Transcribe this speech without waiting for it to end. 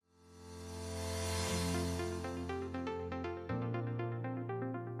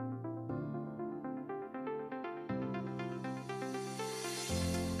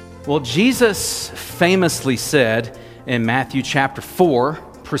Well, Jesus famously said in Matthew chapter 4,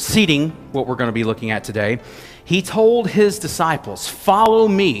 preceding what we're going to be looking at today, he told his disciples, "Follow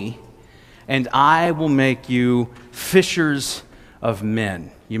me, and I will make you fishers of men."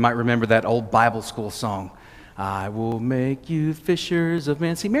 You might remember that old Bible school song, "I will make you fishers of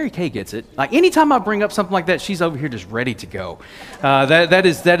men." See, Mary Kay gets it. Like, anytime I bring up something like that, she's over here just ready to go. That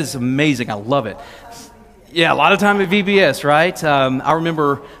is amazing. I love it. Yeah, a lot of time at VBS, right? I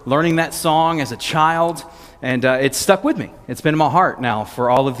remember learning that song as a child, and it's stuck with me. It's been in my heart now for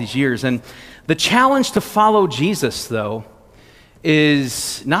all of these years. And the challenge to follow Jesus, though,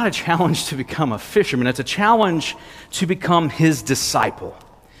 is not a challenge to become a fisherman. It's a challenge to become his disciple,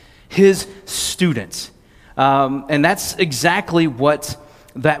 his student. And that's exactly what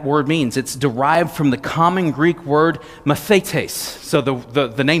that word means. It's derived from the common Greek word mathetes. So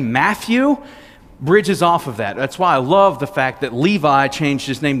the name Matthew bridges off of that. That's why I love the fact that Levi changed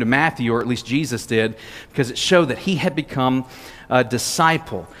his name to Matthew, or at least Jesus did, because it showed that he had become a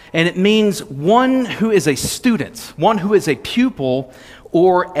disciple. And it means one who is a student, one who is a pupil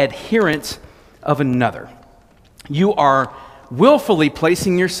or adherent of another. You are willfully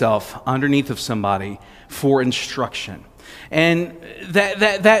placing yourself underneath of somebody for instruction. And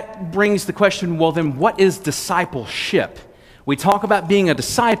that brings the question, well, then what is discipleship? We talk about being a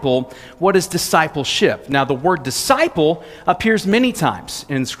disciple. What is discipleship? Now, the word disciple appears many times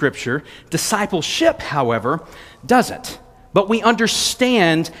in Scripture. Discipleship, however, doesn't. But we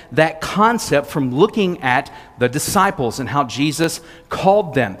understand that concept from looking at the disciples and how Jesus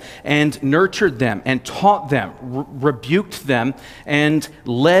called them and nurtured them and taught them, rebuked them, and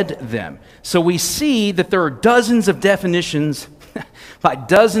led them. So we see that there are dozens of definitions by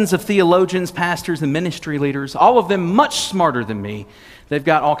dozens of theologians, pastors, and ministry leaders, all of them much smarter than me. They've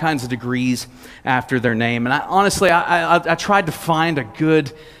got all kinds of degrees after their name. And I tried to find a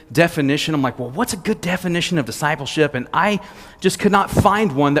good definition. I'm like, well, what's a good definition of discipleship? And I just could not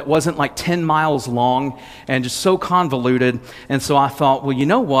find one that wasn't like 10 miles long and just so convoluted. And so I thought, well, you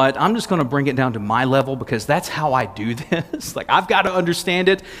know what? I'm just going to bring it down to my level, because that's how I do this. Like, I've got to understand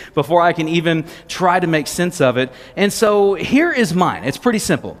it before I can even try to make sense of it. And so here is mine. It's pretty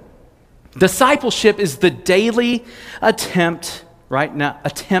simple. Discipleship is the daily attempt, right? Now,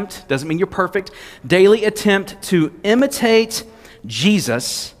 attempt doesn't mean you're perfect. Daily attempt to imitate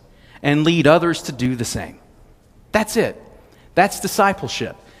Jesus and lead others to do the same. That's it. That's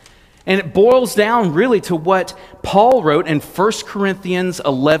discipleship. And it boils down really to what Paul wrote in 1 Corinthians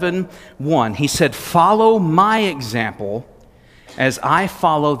 11:1. He said, "Follow my example as I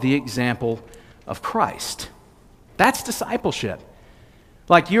follow the example of Christ." That's discipleship.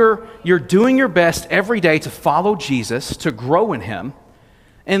 Like, you're doing your best every day to follow Jesus, to grow in him,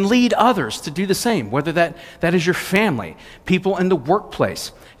 and lead others to do the same, whether that is your family, people in the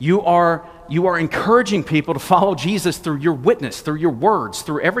workplace. You are encouraging people to follow Jesus through your witness, through your words,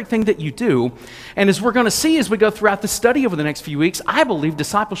 through everything that you do. And as we're going to see as we go throughout the study over the next few weeks, I believe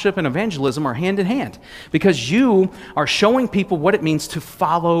discipleship and evangelism are hand in hand, because you are showing people what it means to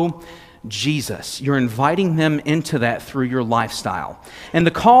follow Jesus. You're inviting them into that through your lifestyle. And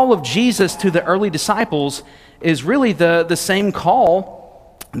the call of Jesus to the early disciples is really the same call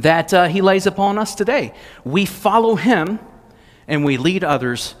that he lays upon us today. We follow him and we lead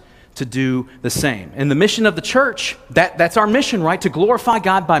others to do the same. And the mission of the church, that's our mission, right? To glorify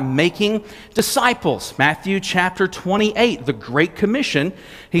God by making disciples. Matthew chapter 28, the Great Commission,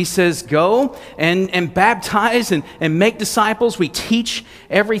 he says, go and baptize and make disciples. We teach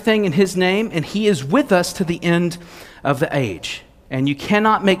everything in his name, and he is with us to the end of the age. And you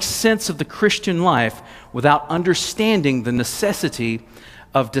cannot make sense of the Christian life without understanding the necessity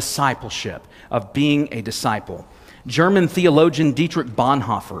of discipleship, of being a disciple. German theologian Dietrich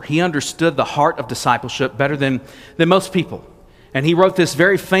Bonhoeffer, he understood the heart of discipleship better than most people. And he wrote this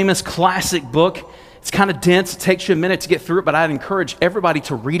very famous classic book. It's kind of dense. It takes you a minute to get through it, but I'd encourage everybody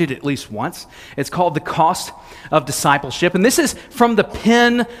to read it at least once. It's called The Cost of Discipleship. And this is from the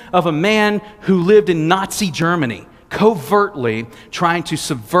pen of a man who lived in Nazi Germany, covertly trying to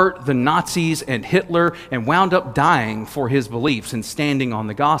subvert the Nazis and Hitler, and wound up dying for his beliefs and standing on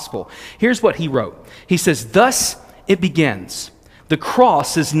the gospel. Here's what he wrote. He says, "Thus it begins. The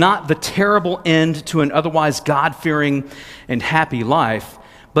cross is not the terrible end to an otherwise God-fearing and happy life,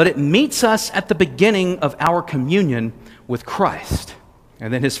 but it meets us at the beginning of our communion with Christ."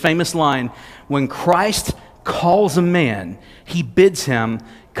 And then his famous line, "When Christ calls a man, he bids him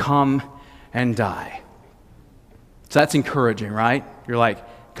come and die." So that's encouraging, right? You're like,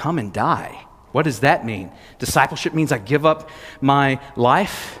 come and die. What does that mean? Discipleship means I give up my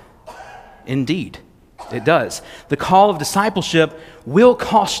life? Indeed. It does. The call of discipleship will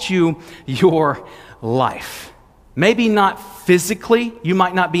cost you your life. Maybe not physically. You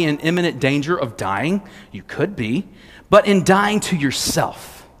might not be in imminent danger of dying. You could be. But in dying to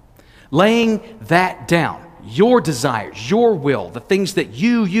yourself, laying that down, your desires, your will, the things that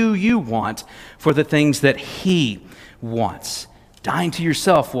you want for the things that He wants. Dying to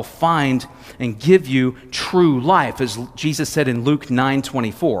yourself will find and give you true life, as Jesus said in Luke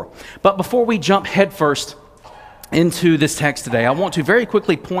 9:24. But before we jump headfirst into this text today, I want to very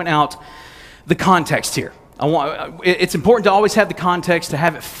quickly point out the context here. It's important to always have the context, to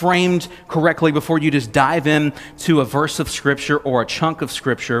have it framed correctly before you just dive in to a verse of Scripture or a chunk of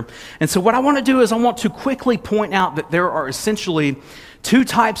Scripture. And so what I want to do is I want to quickly point out that there are essentially two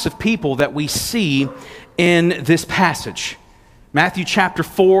types of people that we see in this passage. Matthew chapter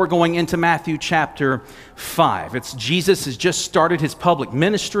 4 going into Matthew chapter 5. It's Jesus has just started his public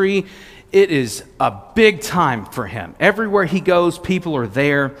ministry. It is a big time for him. Everywhere he goes, people are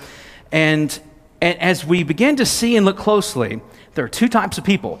there. And as we begin to see and look closely, there are two types of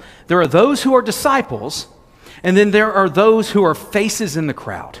people. There are those who are disciples, and then there are those who are faces in the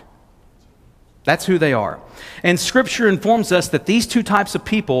crowd. That's who they are. And Scripture informs us that these two types of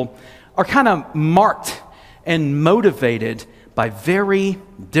people are kind of marked and motivated by very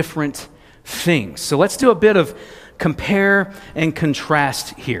different things. So let's do a bit of compare and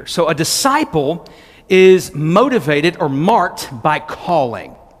contrast here. So a disciple is motivated or marked by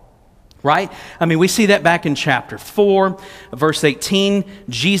calling. Right? I mean, we see that back in chapter 4, verse 18.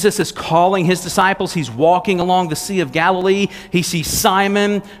 Jesus is calling his disciples. He's walking along the Sea of Galilee. He sees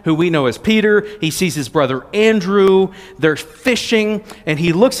Simon, who we know as Peter. He sees his brother Andrew. They're fishing, and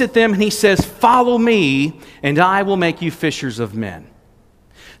he looks at them and he says, "Follow me, and I will make you fishers of men."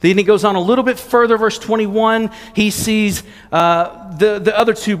 Then he goes on a little bit further, verse 21. He sees the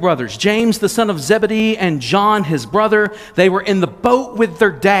other two brothers, James, the son of Zebedee, and John, his brother. They were in the boat with their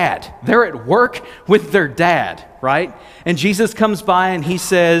dad. They're at work with their dad, right? And Jesus comes by and he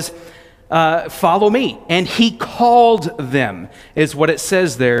says, "Follow me." And he called them, is what it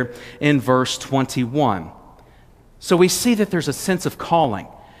says there in verse 21. So we see that there's a sense of calling.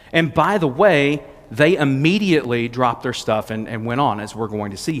 And by the way, they immediately dropped their stuff and went on, as we're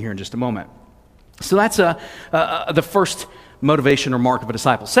going to see here in just a moment. So that's the first motivation or mark of a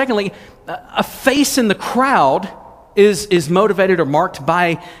disciple. Secondly, a face in the crowd is motivated or marked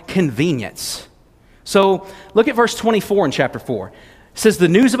by convenience. So look at verse 24 in chapter 4. It says, "The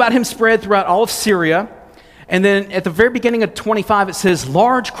news about him spread throughout all of Syria." And then at the very beginning of 25, it says,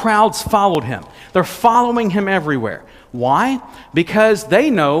 "Large crowds followed him." They're following him everywhere. Why? Because they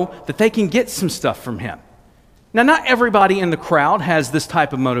know that they can get some stuff from him. Now, not everybody in the crowd has this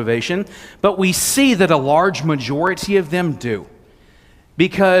type of motivation, but we see that a large majority of them do.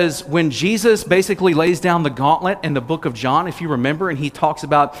 Because when Jesus basically lays down the gauntlet in the book of John, if you remember, and he talks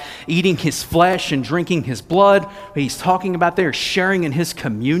about eating his flesh and drinking his blood, he's talking about there sharing in his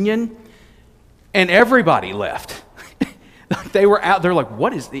communion, and everybody left. They were out there like,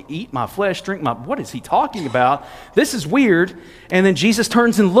 "What is the eat my flesh, drink my," what is he talking about? This is weird. And then Jesus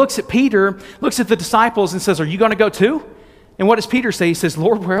turns and looks at Peter, looks at the disciples and says, "Are you going to go too?" And what does Peter say? He says,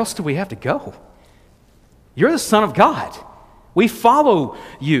 "Lord, where else do we have to go? You're the Son of God. We follow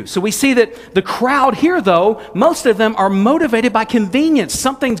you." So we see that the crowd here, though, most of them are motivated by convenience.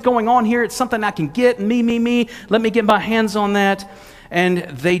 Something's going on here. It's something I can get. Me. Let me get my hands on that. And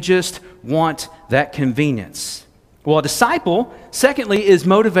they just want that convenience. Well, a disciple, secondly, is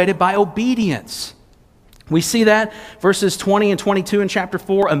motivated by obedience. We see that verses 20 and 22 in chapter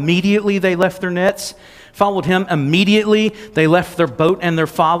 4. Immediately they left their nets, followed him. Immediately they left their boat and their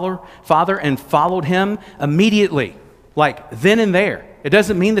father and followed him. Immediately, like then and there. It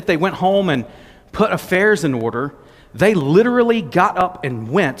doesn't mean that they went home and put affairs in order. They literally got up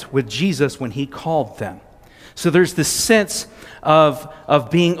and went with Jesus when he called them. So there's this sense of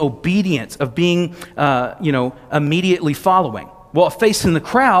being obedient, of being, immediately following. Well, a face in the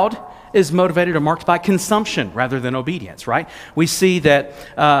crowd is motivated or marked by consumption rather than obedience, right? We see that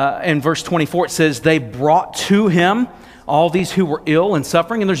in verse 24, it says, "They brought to him all these who were ill and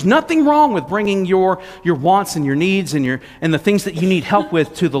suffering." And there's nothing wrong with bringing your wants and your needs and the things that you need help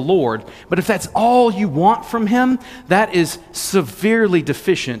with to the Lord. But if that's all you want from him, that is severely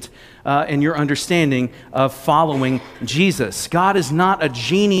deficient in your understanding of following Jesus. God is not a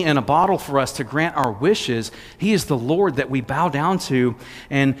genie in a bottle for us to grant our wishes. He is the Lord that we bow down to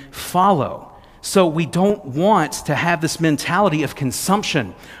and follow. So we don't want to have this mentality of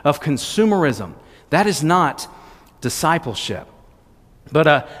consumption, of consumerism. That is not discipleship. But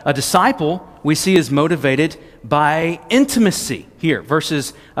a disciple we see is motivated by intimacy here,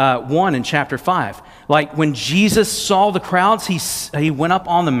 verses 1 in chapter 5. Like when Jesus saw the crowds, he went up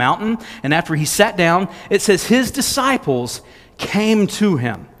on the mountain, and after he sat down, it says his disciples came to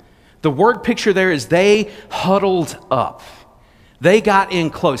him. The word picture there is they huddled up. They got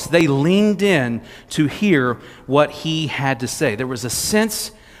in close. They leaned in to hear what he had to say. There was a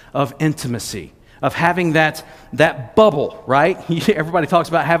sense of intimacy, of having that bubble, right? Everybody talks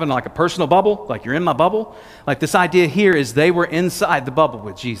about having like a personal bubble, like you're in my bubble. Like this idea here is they were inside the bubble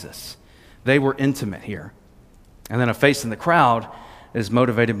with Jesus. They were intimate here. And then a face in the crowd is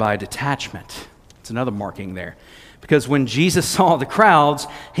motivated by detachment. It's another marking there. Because when Jesus saw the crowds,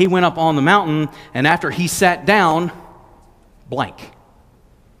 he went up on the mountain, and after he sat down, blank.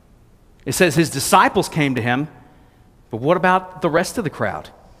 It says his disciples came to him, but what about the rest of the crowd?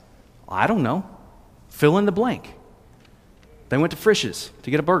 I don't know. Fill in the blank. They went to Frisch's to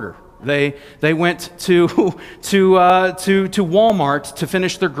get a burger. They went to Walmart to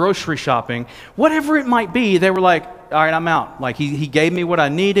finish their grocery shopping. Whatever it might be, they were like, all right, I'm out. Like he gave me what I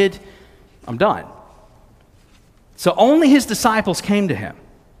needed. I'm done. So only his disciples came to him.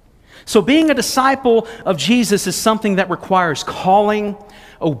 So being a disciple of Jesus is something that requires calling,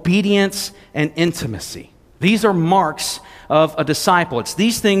 obedience, and intimacy. These are marks of a disciple. It's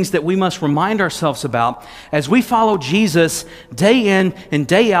these things that we must remind ourselves about as we follow Jesus day in and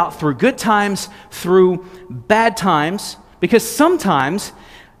day out, through good times, through bad times, because sometimes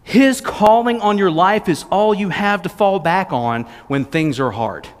his calling on your life is all you have to fall back on when things are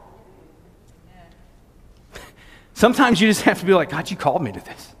hard. Sometimes you just have to be like, God, you called me to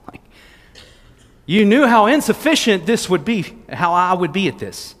this. Like, you knew how insufficient this would be, how I would be at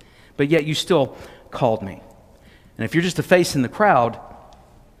this, but yet you still called me. And if you're just a face in the crowd,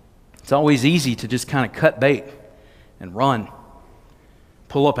 it's always easy to just kind of cut bait and run,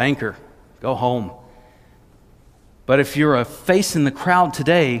 pull up anchor, go home. But if you're a face in the crowd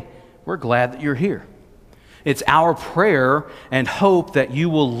today, we're glad that you're here. It's our prayer and hope that you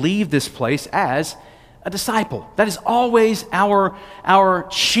will leave this place as a disciple. That is always our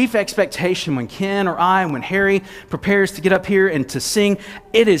chief expectation when Ken or I, when Harry prepares to get up here and to sing.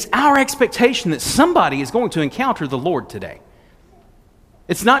 It is our expectation that somebody is going to encounter the Lord today.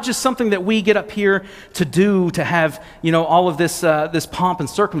 It's not just something that we get up here to do, to have, all of this pomp and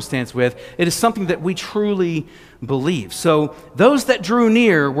circumstance with. It is something that we truly believe. So those that drew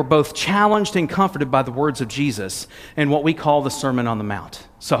near were both challenged and comforted by the words of Jesus and what we call the Sermon on the Mount.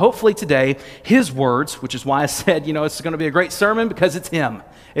 So hopefully today, his words, which is why I said, it's going to be a great sermon because it's him.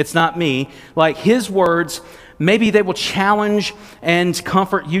 It's not me. Like his words, maybe they will challenge and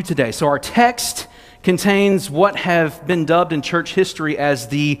comfort you today. So our text contains what have been dubbed in church history as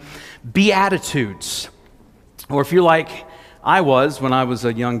the Beatitudes. Or if you're like I was when I was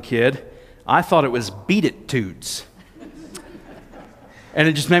a young kid, I thought it was Beat-it-tudes. And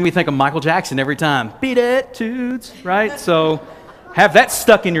it just made me think of Michael Jackson every time. Beat-it-tudes, right? So have that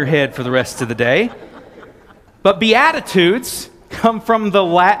stuck in your head for the rest of the day. But Beatitudes come from the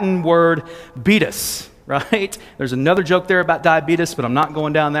Latin word beatus, right? There's another joke there about diabetes, but I'm not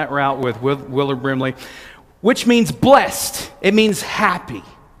going down that route with Willard Brimley, which means blessed. It means happy,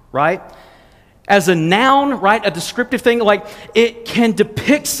 right? As a noun, right, a descriptive thing, like it can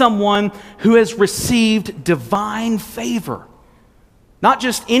depict someone who has received divine favor. Not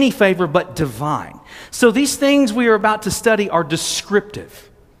just any favor, but divine. So these things we are about to study are descriptive.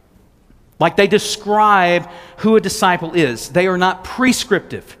 Like they describe who a disciple is. They are not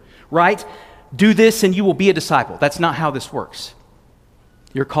prescriptive, right? Do this and you will be a disciple. That's not how this works.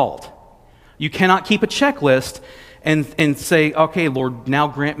 You're called. You cannot keep a checklist and say, okay, Lord, now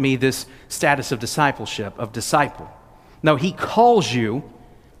grant me this status of discipleship, of disciple. No, he calls you.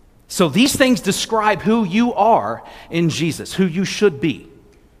 So these things describe who you are in Jesus, who you should be.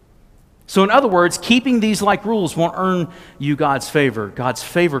 So in other words, keeping these like rules won't earn you God's favor. God's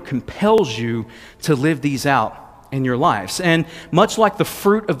favor compels you to live these out in your lives. And much like the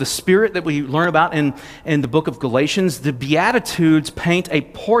fruit of the Spirit that we learn about in the book of Galatians, the Beatitudes paint a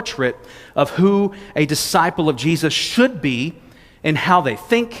portrait of who a disciple of Jesus should be in how they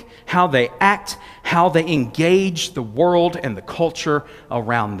think, how they act, how they engage the world and the culture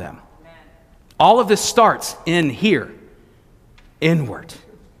around them. Amen. All of this starts in here, inward,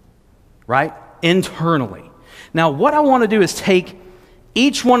 right? Internally. Now, what I want to do is take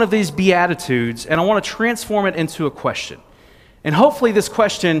each one of these Beatitudes and I want to transform it into a question. And hopefully this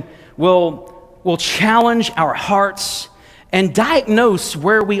question will challenge our hearts and diagnose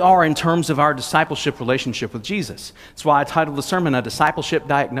where we are in terms of our discipleship relationship with Jesus. That's why I titled the sermon, A Discipleship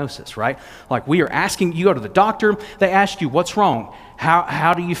Diagnosis, right? Like we are asking, you go to the doctor, they ask you, what's wrong?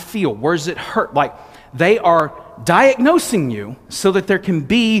 How do you feel? Where does it hurt? Like they are diagnosing you so that there can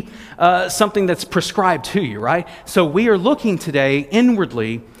be something that's prescribed to you, right? So we are looking today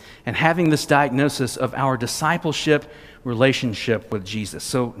inwardly and having this diagnosis of our discipleship relationship with Jesus.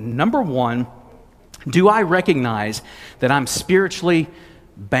 So number one, do I recognize that I'm spiritually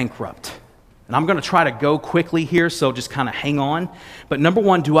bankrupt? And I'm going to try to go quickly here, so just kind of hang on. But number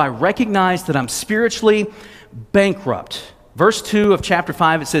one, do I recognize that I'm spiritually bankrupt? Verse 2 of chapter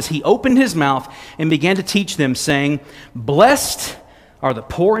 5, it says, He opened His mouth and began to teach them, saying, Blessed are the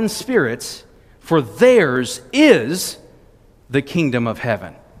poor in spirits, for theirs is the kingdom of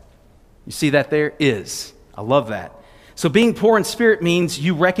heaven. You see that there? Is. I love that. So being poor in spirit means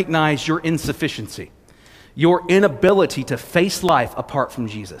you recognize your insufficiency, your inability to face life apart from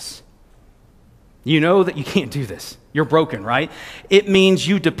Jesus. You know that you can't do this. You're broken, right? It means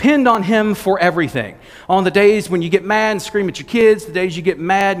you depend on Him for everything. On the days when you get mad and scream at your kids, the days you get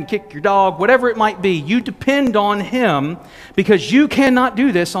mad and kick your dog, whatever it might be, you depend on Him because you cannot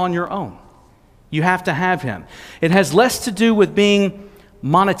do this on your own. You have to have Him. It has less to do with being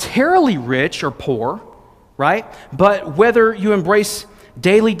monetarily rich or poor, right? But whether you embrace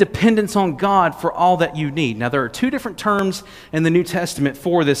daily dependence on God for all that you need. Now, there are two different terms in the New Testament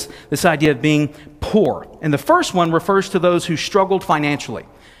for this idea of being poor. And the first one refers to those who struggled financially,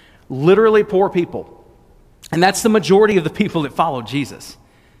 literally poor people. And that's the majority of the people that followed Jesus.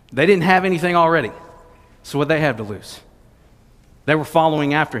 They didn't have anything already. So what they have to lose? They were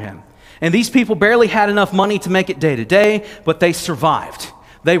following after Him. And these people barely had enough money to make it day to day, but they survived.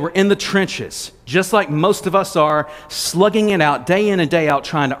 They were in the trenches, just like most of us are, slugging it out day in and day out,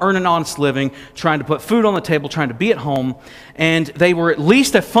 trying to earn an honest living, trying to put food on the table, trying to be at home, and they were at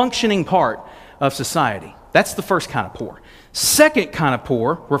least a functioning part of society. That's the first kind of poor. Second kind of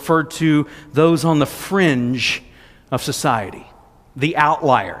poor referred to those on the fringe of society, the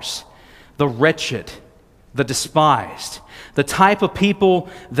outliers, the wretched, the despised, the type of people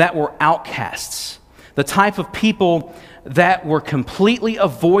that were outcasts, the type of people that were completely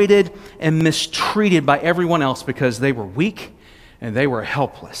avoided and mistreated by everyone else because they were weak and they were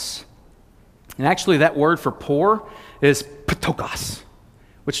helpless. And actually that word for poor is ptokos,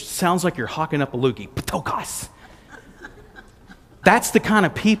 which sounds like you're hawking up a loogie. Ptokos. That's the kind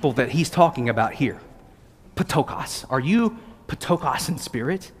of people that he's talking about here. Ptokos. Are you ptokos in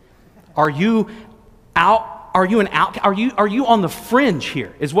spirit? Are you out? Are you on the fringe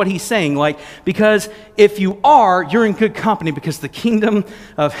here, is what he's saying. Like, because if you are, you're in good company because the kingdom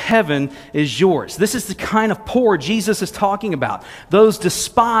of heaven is yours. This is the kind of poor Jesus is talking about. Those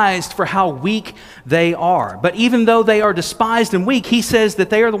despised for how weak they are. But even though they are despised and weak, he says that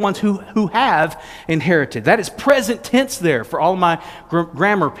they are the ones who have inherited. That is present tense there for all my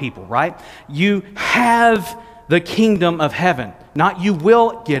grammar people, right? You have the kingdom of heaven. Not you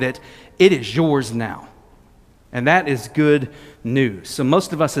will get it. It is yours now. And that is good news. So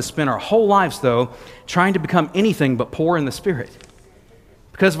most of us have spent our whole lives, though, trying to become anything but poor in the spirit.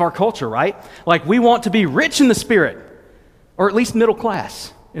 Because of our culture, right? Like we want to be rich in the spirit, or at least middle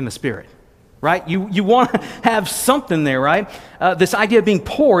class in the spirit, right? You want to have something there, right? This idea of being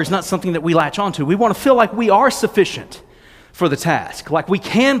poor is not something that we latch onto. We want to feel like we are sufficient for the task. Like we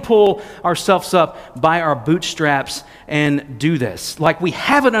can pull ourselves up by our bootstraps and do this. Like we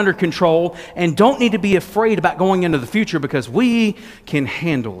have it under control and don't need to be afraid about going into the future because we can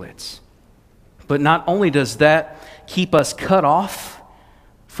handle it. But not only does that keep us cut off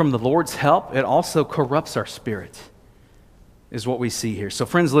from the Lord's help, it also corrupts our spirit, is what we see here. So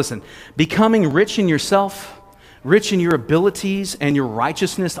friends, listen, becoming rich in yourself, rich in your abilities and your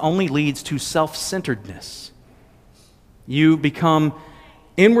righteousness only leads to self-centeredness. You become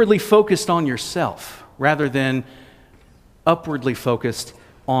inwardly focused on yourself rather than upwardly focused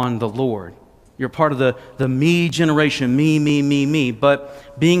on the Lord. You're part of the me generation, me.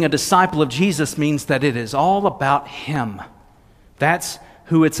 But being a disciple of Jesus means that it is all about Him. That's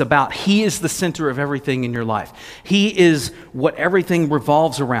who it's about. He is the center of everything in your life. He is what everything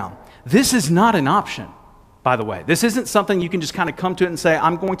revolves around. This is not an option, by the way. This isn't something you can just kind of come to it and say,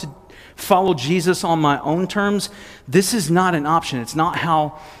 I'm going to follow Jesus on my own terms. This is not an option. It's not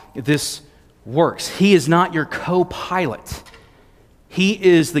how this works. He is not your co-pilot. He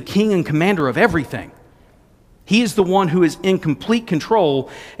is the king and commander of everything. He is the one who is in complete control,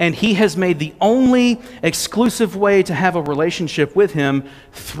 and He has made the only exclusive way to have a relationship with Him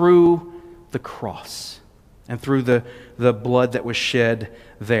through the cross and through the blood that was shed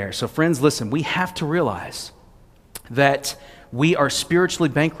there. So friends, listen, we have to realize that we are spiritually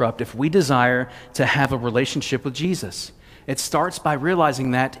bankrupt if we desire to have a relationship with Jesus. It starts by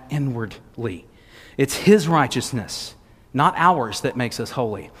realizing that inwardly. It's His righteousness, not ours, that makes us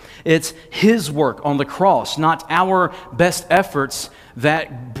holy. It's His work on the cross, not our best efforts,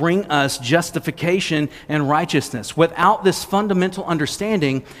 that bring us justification and righteousness. Without this fundamental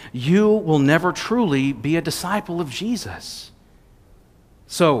understanding, you will never truly be a disciple of Jesus.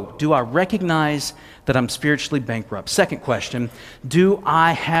 So, do I recognize that I'm spiritually bankrupt? Second question, do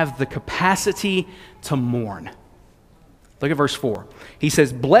I have the capacity to mourn? Look at verse 4. He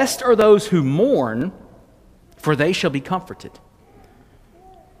says, "Blessed are those who mourn, for they shall be comforted."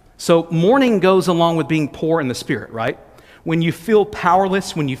 So mourning goes along with being poor in the spirit, right? When you feel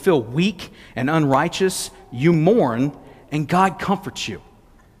powerless, when you feel weak and unrighteous, you mourn, and God comforts you.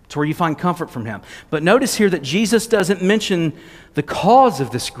 It's where you find comfort from Him. But notice here that Jesus doesn't mention the cause of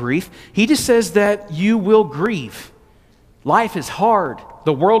this grief. He just says that you will grieve. Life is hard.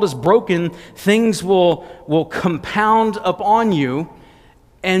 The world is broken. Things will compound upon you,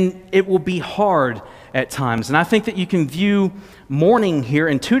 and it will be hard at times. And I think that you can view mourning here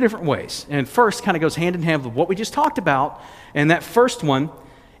in two different ways. And first kind of goes hand in hand with what we just talked about. And that first one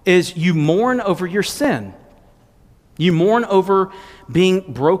is you mourn over your sin. You mourn over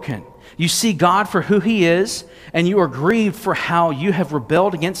being broken. You see God for who He is, and you are grieved for how you have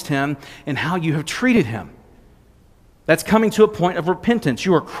rebelled against Him and how you have treated Him. That's coming to a point of repentance.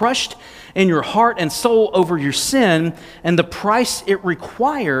 You are crushed in your heart and soul over your sin and the price it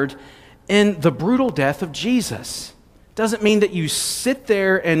required in the brutal death of Jesus. Doesn't mean that you sit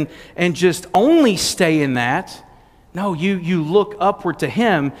there and just only stay in that. No, you look upward to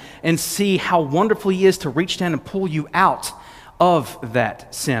Him and see how wonderful He is to reach down and pull you out of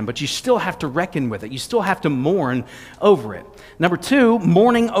that sin. But you still have to reckon with it. You still have to mourn over it. Number two,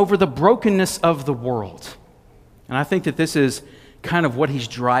 mourning over the brokenness of the world. And I think that this is kind of what He's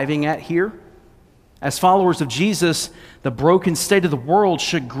driving at here. As followers of Jesus, the broken state of the world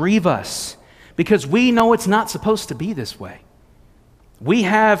should grieve us because we know it's not supposed to be this way. We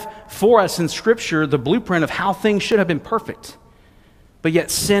have for us in Scripture the blueprint of how things should have been perfect, but yet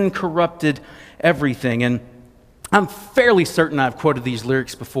sin corrupted everything. And I'm fairly certain I've quoted these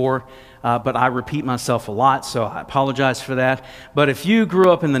lyrics before, but I repeat myself a lot, so I apologize for that. But if you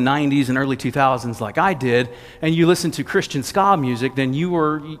grew up in the 90s and early 2000s like I did, and you listened to Christian ska music, then you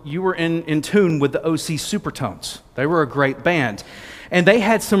were in tune with the OC Supertones. They were a great band. And they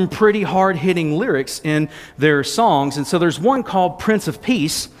had some pretty hard-hitting lyrics in their songs. And so there's one called Prince of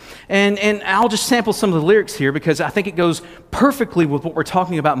Peace. And I'll just sample some of the lyrics here because I think it goes perfectly with what we're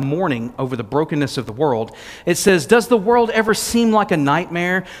talking about mourning over the brokenness of the world. It says, "Does the world ever seem like a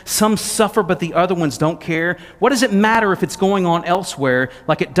nightmare? Some suffer, but the other ones don't care. What does it matter if it's going on elsewhere?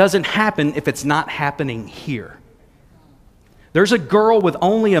 Like it doesn't happen if it's not happening here. There's a girl with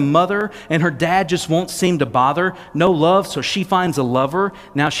only a mother, and her dad just won't seem to bother. No love, so she finds a lover.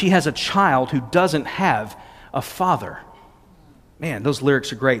 Now she has a child who doesn't have a father." Man, those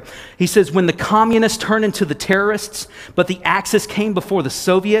lyrics are great. He says, "When the communists turned into the terrorists, but the Axis came before the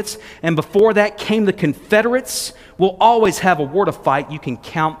Soviets, and before that came the Confederates, we'll always have a war to fight. You can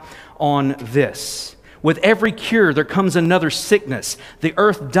count on this. With every cure, there comes another sickness. The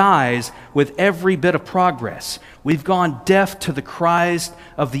earth dies with every bit of progress. We've gone deaf to the cries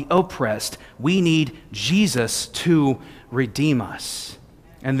of the oppressed. We need Jesus to redeem us."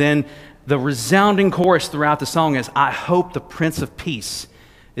 And then the resounding chorus throughout the song is, "I hope the Prince of Peace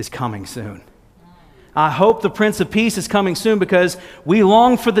is coming soon." I hope the Prince of Peace is coming soon because we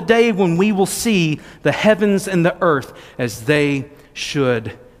long for the day when we will see the heavens and the earth as they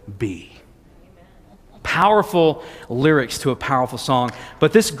should be. Powerful lyrics to a powerful song.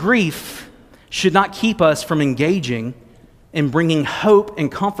 But this grief should not keep us from engaging in bringing hope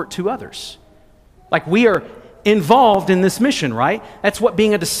and comfort to others. Like we are involved in this mission, right? That's what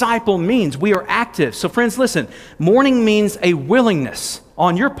being a disciple means. We are active. So friends, listen, mourning means a willingness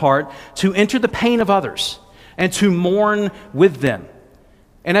on your part to enter the pain of others and to mourn with them.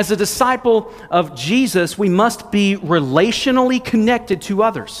 And as a disciple of Jesus, we must be relationally connected to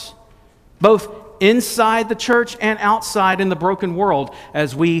others, both inside the church and outside in the broken world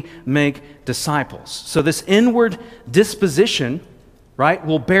as we make disciples. So this inward disposition, right,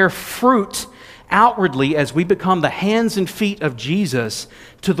 will bear fruit outwardly as we become the hands and feet of Jesus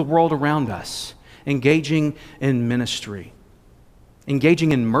to the world around us, engaging in ministry,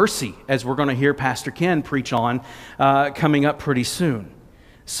 engaging in mercy, as we're going to hear Pastor Ken preach on coming up pretty soon.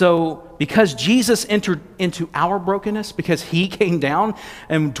 So because Jesus entered into our brokenness, because He came down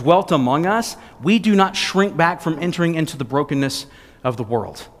and dwelt among us, we do not shrink back from entering into the brokenness of the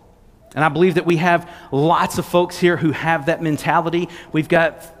world. And I believe that we have lots of folks here who have that mentality. We've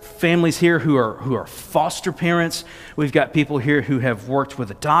got families here who are foster parents. We've got people here who have worked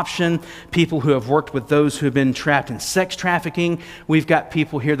with adoption, people who have worked with those who have been trapped in sex trafficking. We've got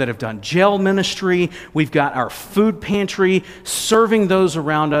people here that have done jail ministry. We've got our food pantry, serving those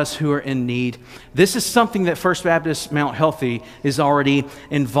around us who are in need. This is something that First Baptist Mount Healthy is already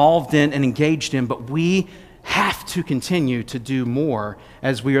involved in and engaged in, but we have to continue to do more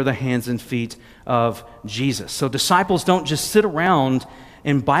as we are the hands and feet of Jesus. So disciples don't just sit around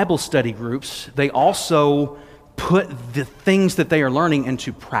in Bible study groups. They also put the things that they are learning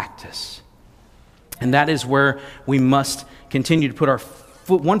into practice. And that is where we must continue to put our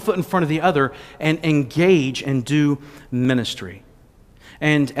one foot in front of the other and engage and do ministry.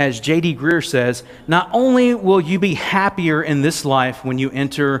 And as J.D. Greer says, not only will you be happier in this life when you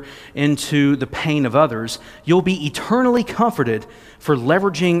enter into the pain of others, you'll be eternally comforted for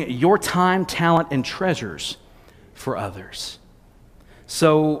leveraging your time, talent, and treasures for others.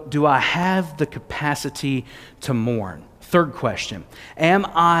 So, do I have the capacity to mourn? Third question, am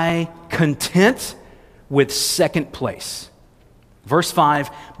I content with second place? Verse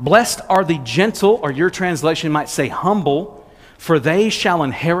 5, blessed are the gentle, or your translation might say humble, for they shall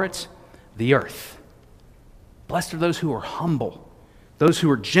inherit the earth. Blessed are those who are humble, those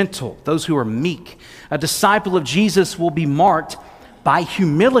who are gentle, those who are meek. A disciple of Jesus will be marked by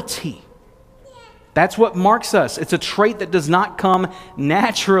humility. That's what marks us. It's a trait that does not come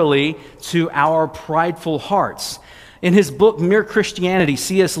naturally to our prideful hearts. In his book, Mere Christianity,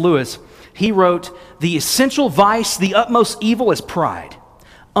 C.S. Lewis, he wrote, the essential vice, the utmost evil is pride.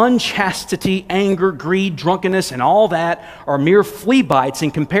 Unchastity, anger, greed, drunkenness, and all that are mere flea bites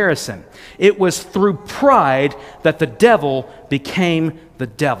in comparison. It was through pride that the devil became the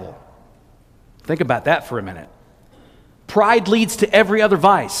devil. Think about that for a minute. Pride leads to every other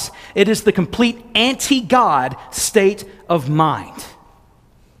vice. It is the complete anti-God state of mind.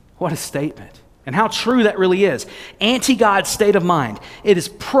 What a statement. And how true that really is. Anti-God state of mind. It is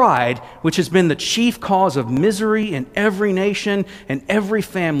pride which has been the chief cause of misery in every nation and every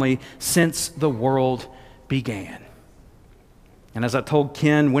family since the world began. And as I told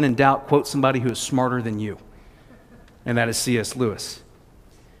Ken, when in doubt, quote somebody who is smarter than you. And that is C.S. Lewis.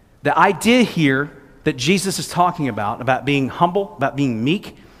 The idea here that Jesus is talking about being humble, about being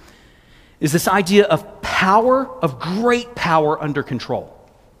meek, is this idea of power, of great power under control.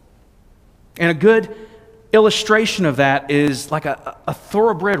 And a good illustration of that is like a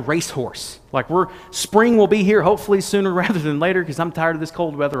thoroughbred racehorse. Like spring will be here hopefully sooner rather than later because I'm tired of this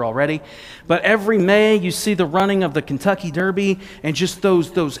cold weather already. But every May you see the running of the Kentucky Derby and just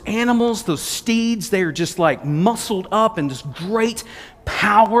those animals, those steeds, they are just like muscled up and just great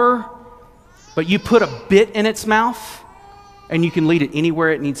power. But you put a bit in its mouth and you can lead it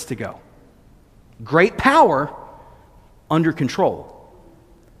anywhere it needs to go. Great power under control.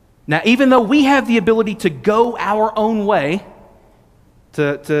 Now, even though we have the ability to go our own way,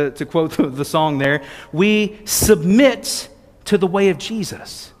 to quote the song there, we submit to the way of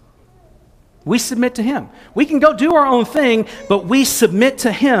Jesus. We submit to Him. We can go do our own thing, but we submit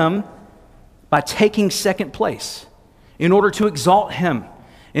to Him by taking second place in order to exalt Him,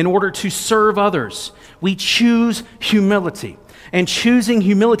 in order to serve others. We choose humility. And choosing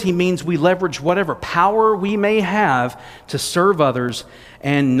humility means we leverage whatever power we may have to serve others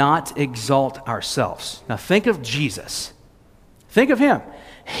and not exalt ourselves. Now think of Jesus. Think of Him.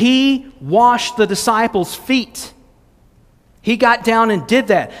 He washed the disciples' feet. He got down and did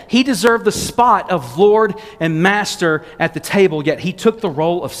that. He deserved the spot of Lord and Master at the table, yet He took the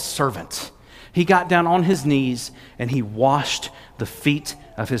role of servant. He got down on His knees and He washed the feet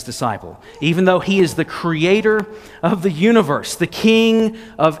of His disciple. Even though He is the creator of the universe, the King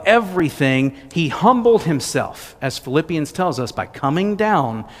of everything, He humbled Himself, as Philippians tells us, by coming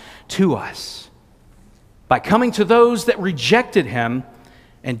down to us, by coming to those that rejected Him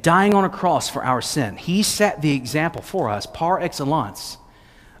and dying on a cross for our sin. He set the example for us, par excellence,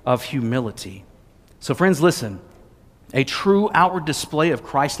 of humility. So friends, listen, a true outward display of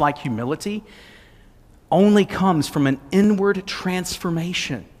Christ-like humility only comes from an inward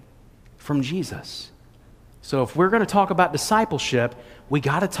transformation from Jesus. So if we're going to talk about discipleship, we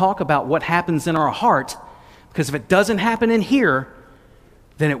got to talk about what happens in our heart, because if it doesn't happen in here,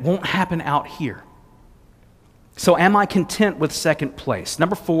 then it won't happen out here. So am I content with second place?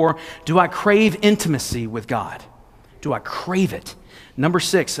 Number 4, do I crave intimacy with God? Do I crave it? Number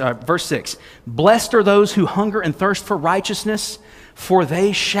 6, verse 6, blessed are those who hunger and thirst for righteousness, for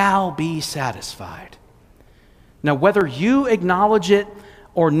they shall be satisfied. Now, whether you acknowledge it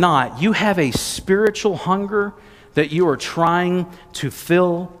or not, you have a spiritual hunger that you are trying to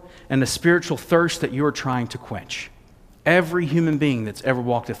fill, and the spiritual thirst that you are trying to quench. Every human being that's ever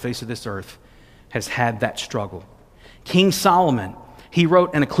walked the face of this earth has had that struggle. King Solomon, he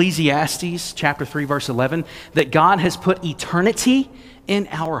wrote in Ecclesiastes chapter 3, verse 11, that God has put eternity in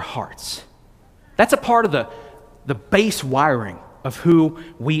our hearts. That's a part of the base wiring of who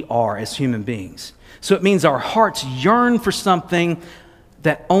we are as human beings. So it means our hearts yearn for something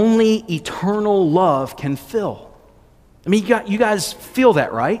that only eternal love can fill. I mean, you guys feel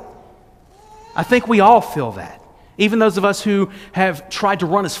that, right? I think we all feel that. Even those of us who have tried to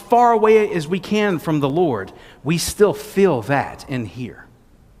run as far away as we can from the Lord, we still feel that in here.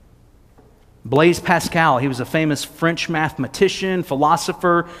 Blaise Pascal, he was a famous French mathematician,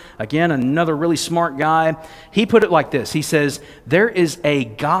 philosopher, again, another really smart guy. He put it like this. He says, "There is a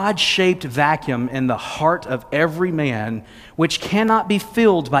God-shaped vacuum in the heart of every man which cannot be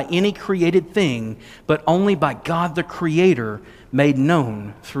filled by any created thing, but only by God the Creator made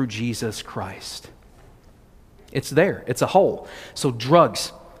known through Jesus Christ." It's there. It's a hole. So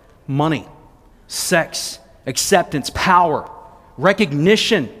drugs, money, sex, acceptance, power,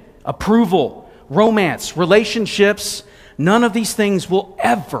 recognition, approval, romance, relationships, none of these things will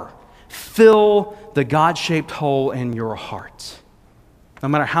ever fill the God-shaped hole in your heart. No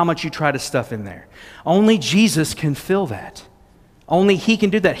matter how much you try to stuff in there. Only Jesus can fill that. Only He can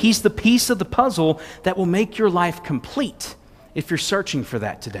do that. He's the piece of the puzzle that will make your life complete if you're searching for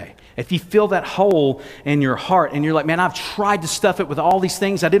that today. If you feel that hole in your heart and you're like, man, I've tried to stuff it with all these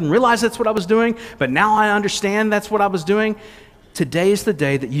things. I didn't realize that's what I was doing, but now I understand that's what I was doing. Today is the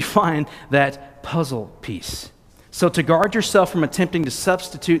day that you find that puzzle piece. So to guard yourself from attempting to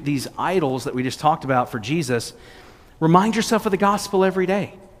substitute these idols that we just talked about for Jesus, remind yourself of the gospel every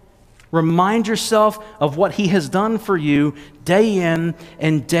day. Remind yourself of what He has done for you day in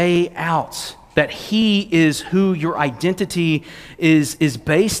and day out. That He is who your identity is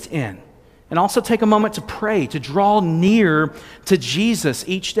based in. And also take a moment to pray, to draw near to Jesus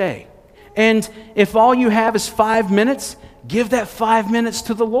each day. And if all you have is 5 minutes, give that 5 minutes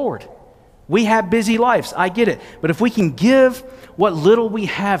to the Lord. We have busy lives, I get it. But if we can give what little we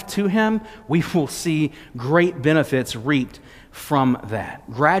have to Him, we will see great benefits reaped from that.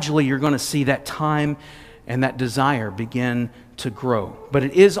 Gradually, you're going to see that time and that desire begin to grow. But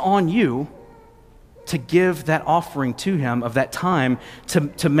it is on you to give that offering to Him of that time,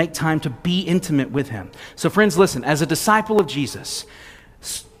 to make time to be intimate with Him. So friends, listen, as a disciple of Jesus,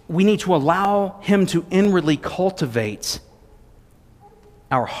 we need to allow Him to inwardly cultivate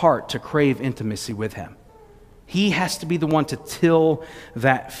our heart to crave intimacy with Him. He has to be the one to till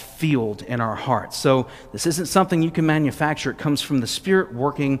that field in our hearts. So this isn't something you can manufacture. It comes from the Spirit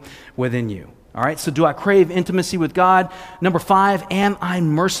working within you. All right, so do I crave intimacy with God? Number 5, am I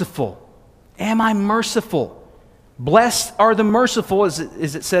merciful? Am I merciful? Blessed are the merciful, as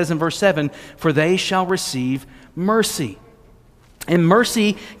it says in verse 7, for they shall receive mercy. And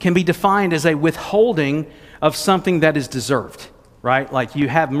mercy can be defined as a withholding of something that is deserved, right? Like you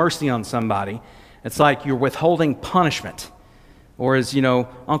have mercy on somebody. It's like you're withholding punishment. Or as,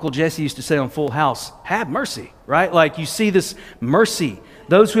 Uncle Jesse used to say on Full House, have mercy, right? Like you see this mercy.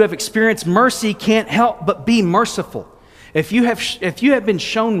 Those who have experienced mercy can't help but be merciful. If you have been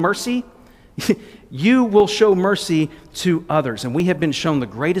shown mercy, you will show mercy to others. And we have been shown the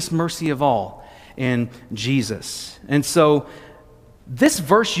greatest mercy of all in Jesus. And so this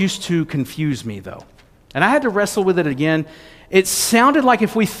verse used to confuse me, though. And I had to wrestle with it again. It sounded like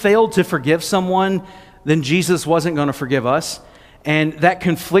if we failed to forgive someone, then Jesus wasn't going to forgive us. And that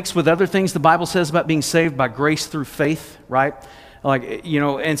conflicts with other things the Bible says about being saved by grace through faith, right?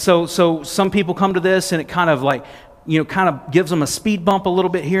 And so some people come to this and it kind of gives them a speed bump a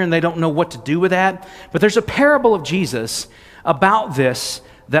little bit here and they don't know what to do with that. But there's a parable of Jesus about this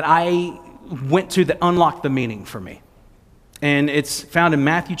that I went to that unlocked the meaning for me. And it's found in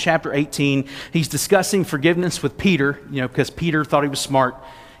Matthew chapter 18. He's discussing forgiveness with Peter, because Peter thought he was smart,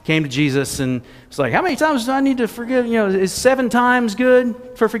 came to Jesus and was like, how many times do I need to forgive? Is 7 times good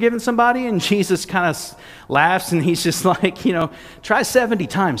for forgiving somebody? And Jesus kind of laughs and he's just like, try 70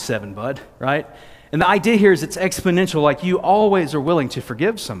 times 7, bud, right? And the idea here is it's exponential, like you always are willing to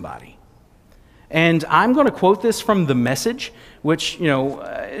forgive somebody. And I'm going to quote this from The Message, which,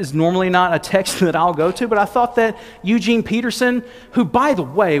 is normally not a text that I'll go to, but I thought that Eugene Peterson, who, by the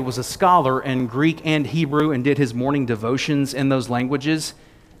way, was a scholar in Greek and Hebrew and did his morning devotions in those languages,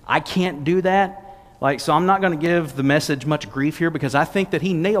 I can't do that. So I'm not going to give The Message much grief here because I think that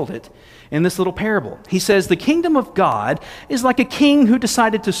he nailed it in this little parable. He says, the kingdom of God is like a king who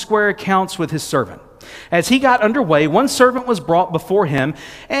decided to square accounts with his servant. As he got underway, one servant was brought before him,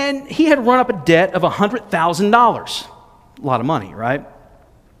 and he had run up a debt of $100,000. A lot of money, right?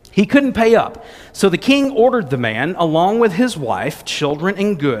 He couldn't pay up. So the king ordered the man, along with his wife, children,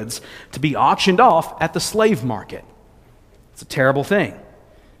 and goods, to be auctioned off at the slave market. It's a terrible thing.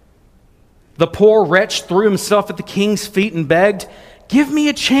 The poor wretch threw himself at the king's feet and begged, "Give me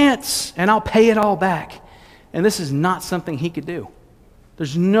a chance and I'll pay it all back." And this is not something he could do.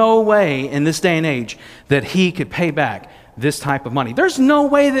 There's no way in this day and age that he could pay back this type of money. There's no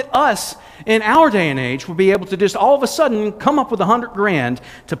way that us in our day and age would be able to just all of a sudden come up with $100,000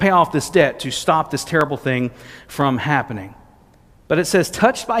 to pay off this debt, to stop this terrible thing from happening. But it says,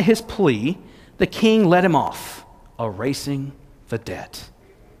 touched by his plea, the king let him off, erasing the debt.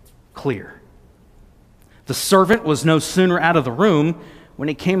 Clear. The servant was no sooner out of the room when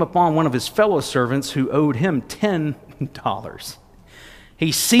he came upon one of his fellow servants who owed him $10.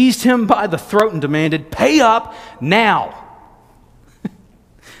 He seized him by the throat and demanded, "Pay up now."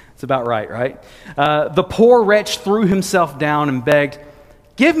 It's about right? The poor wretch threw himself down and begged,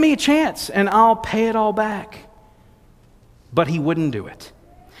 "Give me a chance and I'll pay it all back." But he wouldn't do it.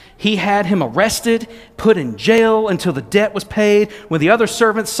 He had him arrested, put in jail until the debt was paid. When the other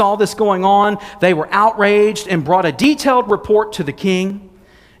servants saw this going on, they were outraged and brought a detailed report to the king.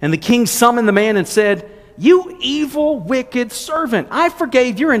 And the king summoned the man and said, "You evil, wicked servant, I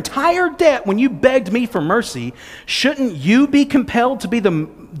forgave your entire debt when you begged me for mercy. Shouldn't you be compelled to be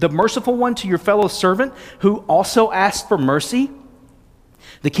the merciful one to your fellow servant who also asked for mercy?"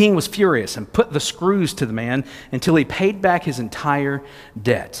 The king was furious and put the screws to the man until he paid back his entire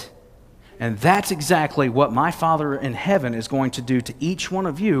debt. And that's exactly what my Father in heaven is going to do to each one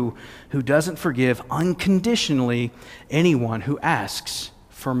of you who doesn't forgive unconditionally anyone who asks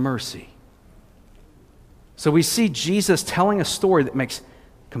for mercy. So we see Jesus telling a story that makes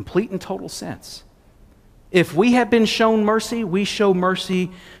complete and total sense. If we have been shown mercy, we show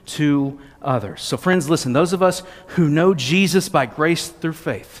mercy to others. So friends, listen, those of us who know Jesus by grace through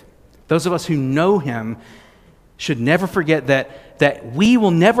faith, those of us who know him should never forget that we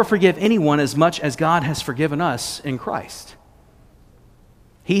will never forgive anyone as much as God has forgiven us in Christ.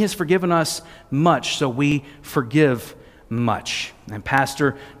 He has forgiven us much, so we forgive much. And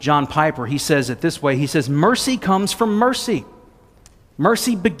Pastor John Piper, he says it this way. He says, mercy comes from mercy.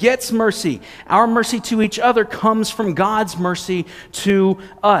 Mercy begets mercy. Our mercy to each other comes from God's mercy to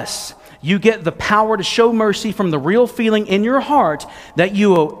us. You get the power to show mercy from the real feeling in your heart that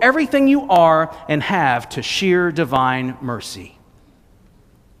you owe everything you are and have to sheer divine mercy.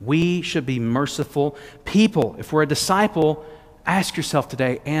 We should be merciful people. If we're a disciple, ask yourself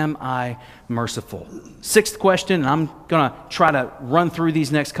today, am I merciful? Sixth question, and I'm going to try to run through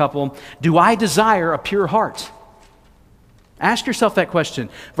these next couple. Do I desire a pure heart? Ask yourself that question.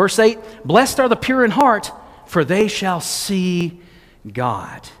 Verse 8, blessed are the pure in heart, for they shall see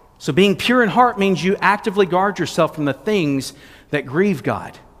God. So being pure in heart means you actively guard yourself from the things that grieve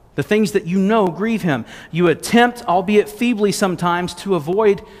God, the things that you know grieve him. You attempt, albeit feebly sometimes, to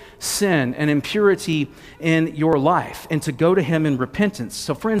avoid sin and impurity in your life and to go to him in repentance.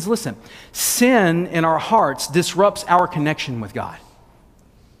 So friends, listen, sin in our hearts disrupts our connection with God.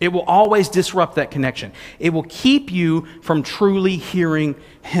 It will always disrupt that connection. It will keep you from truly hearing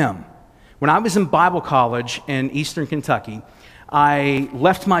him. When I was in Bible college in Eastern Kentucky, I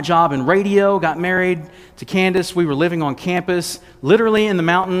left my job in radio, got married to Candace. We were living on campus, literally in the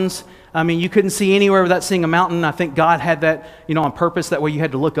mountains. I mean, you couldn't see anywhere without seeing a mountain. I think God had that, on purpose. That way you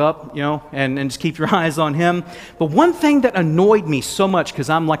had to look up, and just keep your eyes on him. But one thing that annoyed me so much, because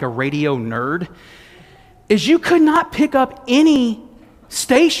I'm like a radio nerd, is you could not pick up any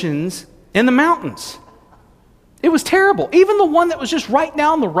stations in the mountains. It was terrible. Even the one that was just right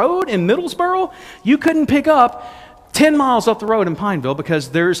down the road in Middlesboro, you couldn't pick up 10 miles up the road in Pineville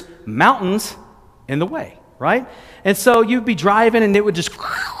because there's mountains in the way, right? And so you'd be driving and it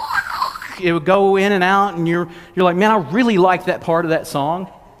would go in and out, and you're like, man, I really like that part of that song,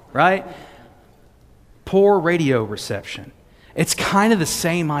 right? Poor radio reception. It's kind of the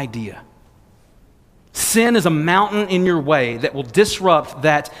same idea. Sin is a mountain in your way that will disrupt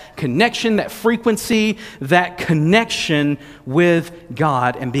that connection, that frequency, that connection with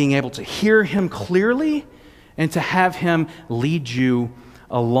God and being able to hear him clearly and to have him lead you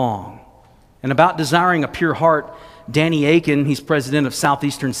along. And about desiring a pure heart, Danny Aiken, he's president of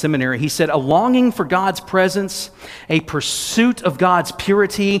Southeastern Seminary, he said, a longing for God's presence, a pursuit of God's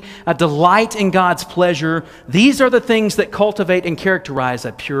purity, a delight in God's pleasure, these are the things that cultivate and characterize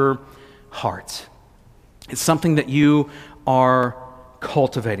a pure heart. It's something that you are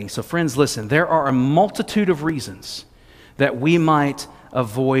cultivating. So friends, listen, there are a multitude of reasons that we might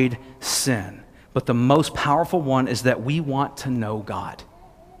avoid sin. But the most powerful one is that we want to know God.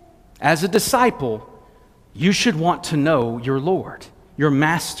 As a disciple, you should want to know your Lord. your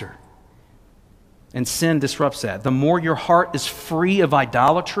master. And sin disrupts that. The more your heart is free of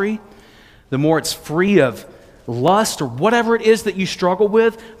idolatry, the more it's free of lust or whatever it is that you struggle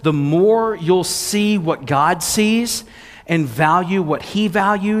with, the more you'll see what God sees and value what He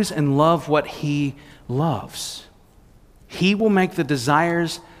values and love what He loves. He will make the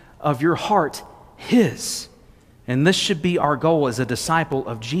desires of your heart His. And this should be our goal as a disciple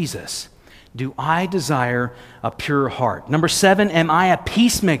of Jesus. Do I desire a pure heart? Number 7, am I a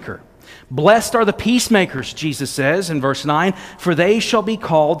peacemaker? Blessed are the peacemakers, Jesus says in verse 9, for they shall be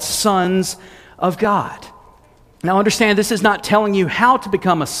called sons of God. Now understand, this is not telling you how to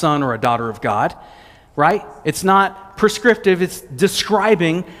become a son or a daughter of God, right? It's not prescriptive, it's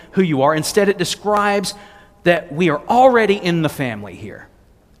describing who you are. Instead, it describes that we are already in the family here.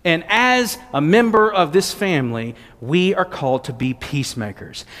 And as a member of this family, we are called to be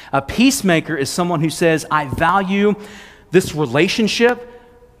peacemakers. A peacemaker is someone who says, I value this relationship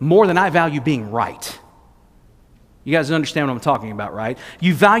more than I value being right. You guys understand what I'm talking about, right?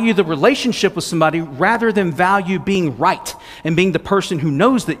 You value the relationship with somebody rather than value being right and being the person who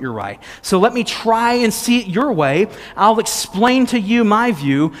knows that you're right. So let me try and see it your way. I'll explain to you my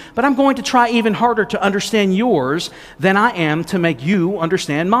view, but I'm going to try even harder to understand yours than I am to make you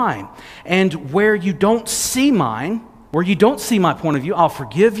understand mine. And where you don't see mine, where you don't see my point of view, I'll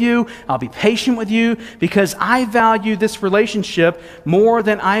forgive you, I'll be patient with you, because I value this relationship more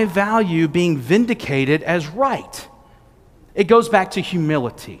than I value being vindicated as right. It goes back to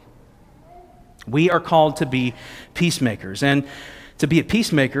humility. We are called to be peacemakers, and to be a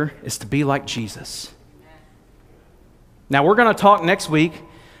peacemaker is to be like Jesus. Now, we're going to talk next week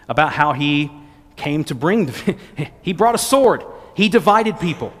about how He came to bring, He brought a sword, He divided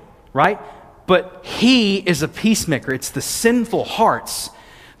people, right? But He is a peacemaker. It's the sinful hearts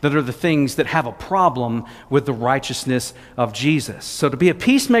that are the things that have a problem with the righteousness of Jesus. So to be a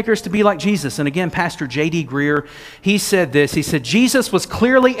peacemaker is to be like Jesus. And again, Pastor J.D. Greer, he said this. He said, Jesus was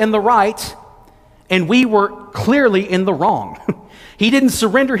clearly in the right, and we were clearly in the wrong. He didn't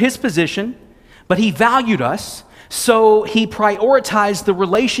surrender His position, but He valued us. So He prioritized the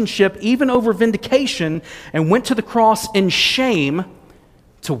relationship even over vindication and went to the cross in shame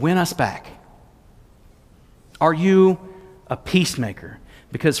to win us back. Are you a peacemaker?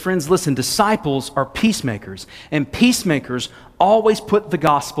 Because friends, listen, disciples are peacemakers, and peacemakers always put the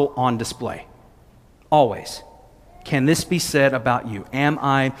gospel on display. Always. Can this be said about you? Am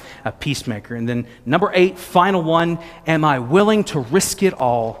I a peacemaker? And then number 8, final one, am I willing to risk it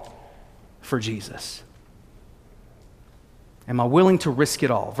all for Jesus? Am I willing to risk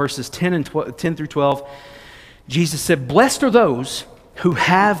it all? Verses 10 through 12, Jesus said, blessed are those who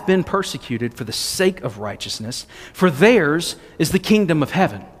have been persecuted for the sake of righteousness, for theirs is the kingdom of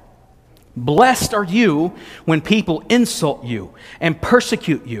heaven. Blessed are you when people insult you and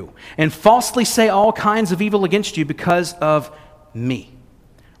persecute you and falsely say all kinds of evil against you because of me.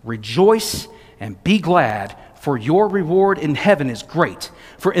 Rejoice and be glad, for your reward in heaven is great.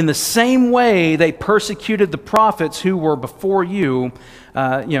 For in the same way they persecuted the prophets who were before you,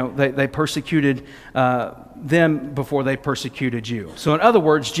 they persecuted them before they persecuted you. So in other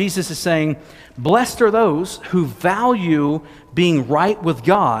words, Jesus is saying, blessed are those who value being right with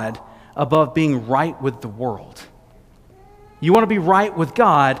God above being right with the world. You want to be right with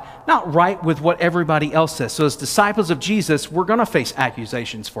God, not right with what everybody else says. So as disciples of Jesus, we're going to face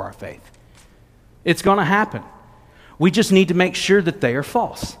accusations for our faith. It's going to happen. We just need to make sure that they are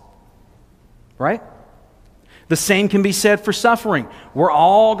false. Right? The same can be said for suffering. We're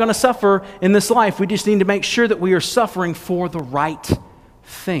all going to suffer in this life. We just need to make sure that we are suffering for the right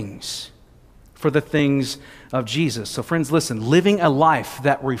things, for the things of Jesus. So friends, listen, living a life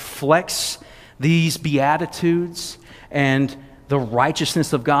that reflects these beatitudes and the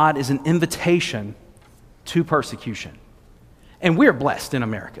righteousness of God is an invitation to persecution. And we're blessed in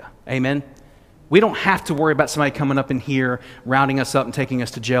America. Amen? We don't have to worry about somebody coming up in here, rounding us up and taking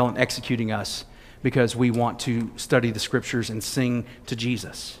us to jail and executing us because we want to study the scriptures and sing to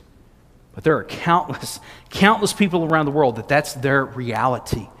Jesus. But there are countless people around the world that's their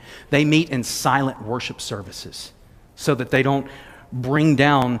reality. They meet in silent worship services so that they don't bring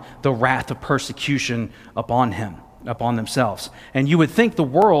down the wrath of persecution upon themselves. And you would think the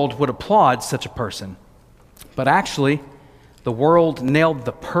world would applaud such a person. But actually, the world nailed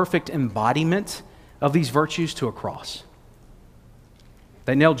the perfect embodiment of these virtues to a cross.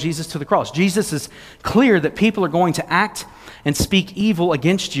 They nailed Jesus to the cross. Jesus is clear that people are going to act and speak evil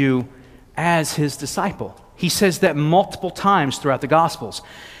against you as His disciple. He says that multiple times throughout the Gospels.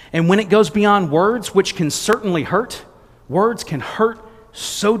 And when it goes beyond words, which can certainly hurt, words can hurt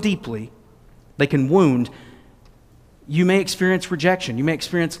so deeply, they can wound. You may experience rejection. You may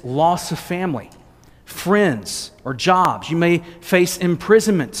experience loss of family, friends, or jobs. You may face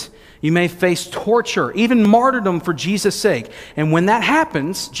imprisonment. You may face torture, even martyrdom for Jesus' sake. And when that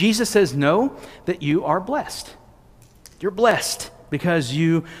happens, Jesus says, know that you are blessed. You're blessed because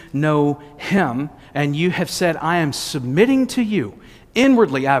you know Him, and you have said, I am submitting to you.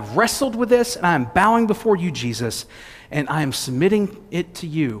 Inwardly, I've wrestled with this, and I am bowing before you, Jesus, and I am submitting it to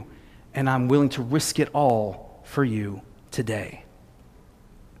you, and I'm willing to risk it all for you today.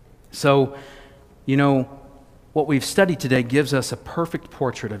 So, what we've studied today gives us a perfect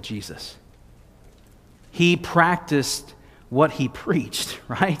portrait of Jesus. He practiced what He preached,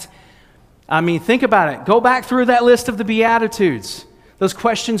 right? I mean, think about it. Go back through that list of the Beatitudes, those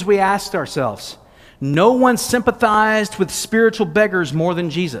questions we asked ourselves. No one sympathized with spiritual beggars more than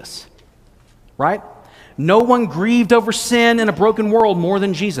Jesus, right? No one grieved over sin in a broken world more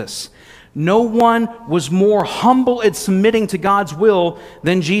than Jesus. No one was more humble at submitting to God's will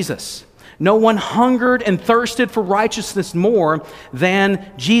than Jesus. No one hungered and thirsted for righteousness more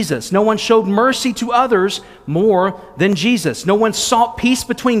than Jesus. No one showed mercy to others more than Jesus. No one sought peace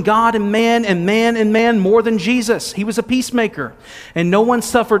between God and man more than Jesus. He was a peacemaker. And no one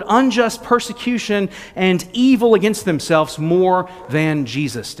suffered unjust persecution and evil against themselves more than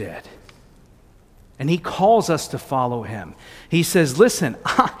Jesus did. And He calls us to follow Him. He says, listen,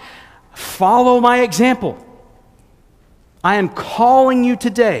 follow my example. I am calling you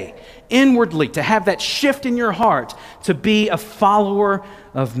today inwardly to have that shift in your heart to be a follower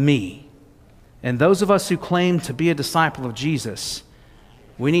of me. And those of us who claim to be a disciple of Jesus,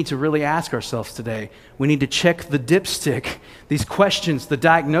 we need to really ask ourselves today. We need to check the dipstick, these questions, the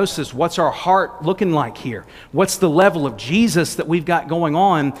diagnosis. What's our heart looking like here? What's the level of Jesus that we've got going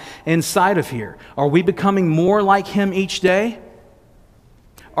on inside of here? Are we becoming more like Him each day?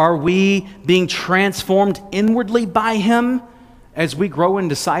 Are we being transformed inwardly by Him as we grow in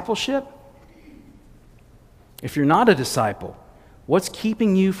discipleship? If you're not a disciple, what's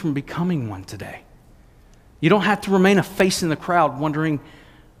keeping you from becoming one today? You don't have to remain a face in the crowd wondering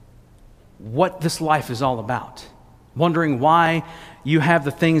what this life is all about, wondering why you have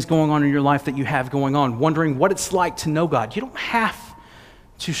the things going on in your life that you have going on, wondering what it's like to know God. You don't have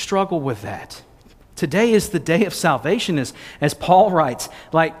to struggle with that. Today is the day of salvation, as Paul writes.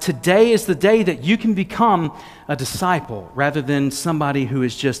 Like, today is the day that you can become a disciple rather than somebody who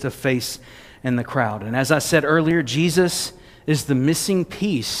is just a face in the crowd. And as I said earlier, Jesus is the missing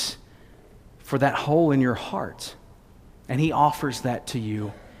piece for that hole in your heart. And He offers that to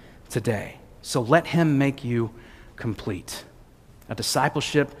you today. So let Him make you complete. A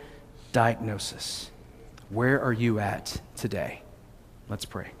discipleship diagnosis. Where are you at today? Let's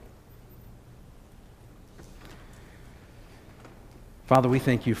pray. Father, we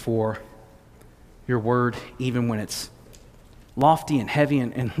thank you for your word, even when it's lofty and heavy.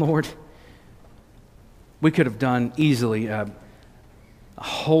 And Lord, we could have done easily a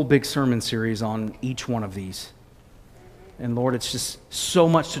whole big sermon series on each one of these. And Lord, it's just so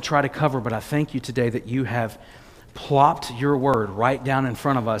much to try to cover, but I thank you today that you have plopped your word right down in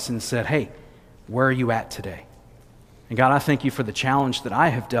front of us and said, hey, where are you at today? And God, I thank you for the challenge that I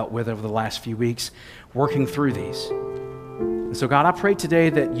have dealt with over the last few weeks working through these. And so, God, I pray today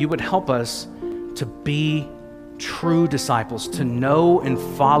that you would help us to be true disciples, to know and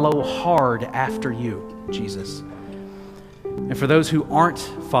follow hard after you, Jesus. And for those who aren't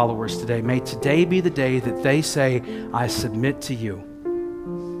followers today, may today be the day that they say, I submit to you.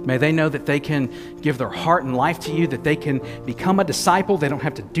 May they know that they can give their heart and life to you, that they can become a disciple. They don't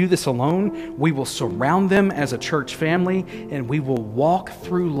have to do this alone. We will surround them as a church family, and we will walk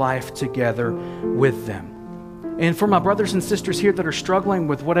through life together with them. And for my brothers and sisters here that are struggling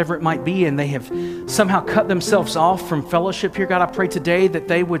with whatever it might be, and they have somehow cut themselves off from fellowship here, God, I pray today that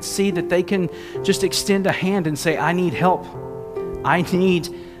they would see that they can just extend a hand and say, I need help. I need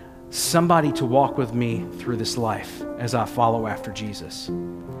somebody to walk with me through this life as I follow after Jesus.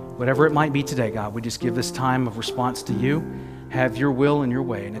 Whatever it might be today, God, we just give this time of response to you. Have your will and your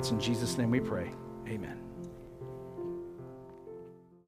way, and it's in Jesus' name we pray. Amen.